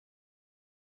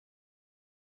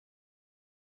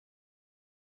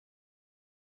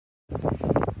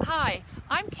Hi,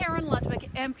 I'm Karen Ludwig,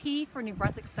 MP for New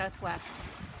Brunswick Southwest.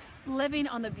 Living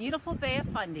on the beautiful Bay of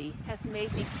Fundy has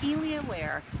made me keenly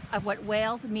aware of what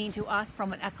whales mean to us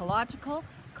from an ecological,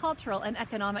 cultural, and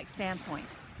economic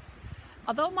standpoint.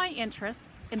 Although my interest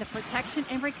in the protection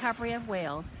and recovery of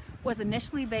whales was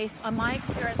initially based on my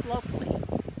experience locally,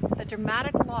 the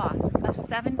dramatic loss of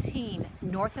 17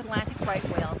 North Atlantic right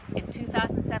whales in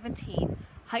 2017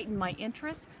 heightened my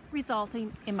interest,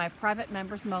 resulting in my private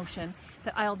member's motion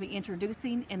that I will be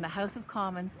introducing in the House of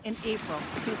Commons in April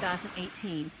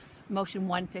 2018, Motion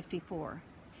 154.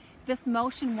 This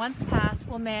motion, once passed,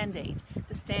 will mandate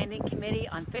the Standing Committee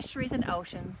on Fisheries and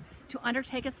Oceans to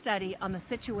undertake a study on the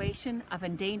situation of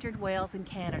endangered whales in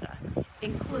Canada,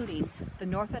 including the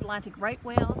North Atlantic right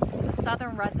whales, the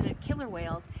southern resident killer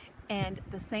whales, and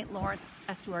the St. Lawrence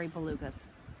estuary belugas.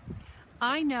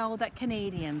 I know that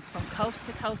Canadians from coast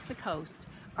to coast to coast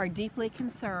are deeply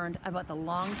concerned about the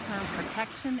long-term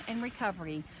protection and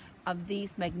recovery of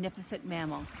these magnificent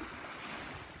mammals.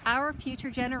 Our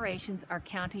future generations are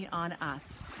counting on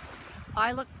us.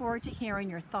 I look forward to hearing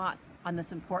your thoughts on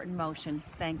this important motion.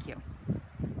 Thank you.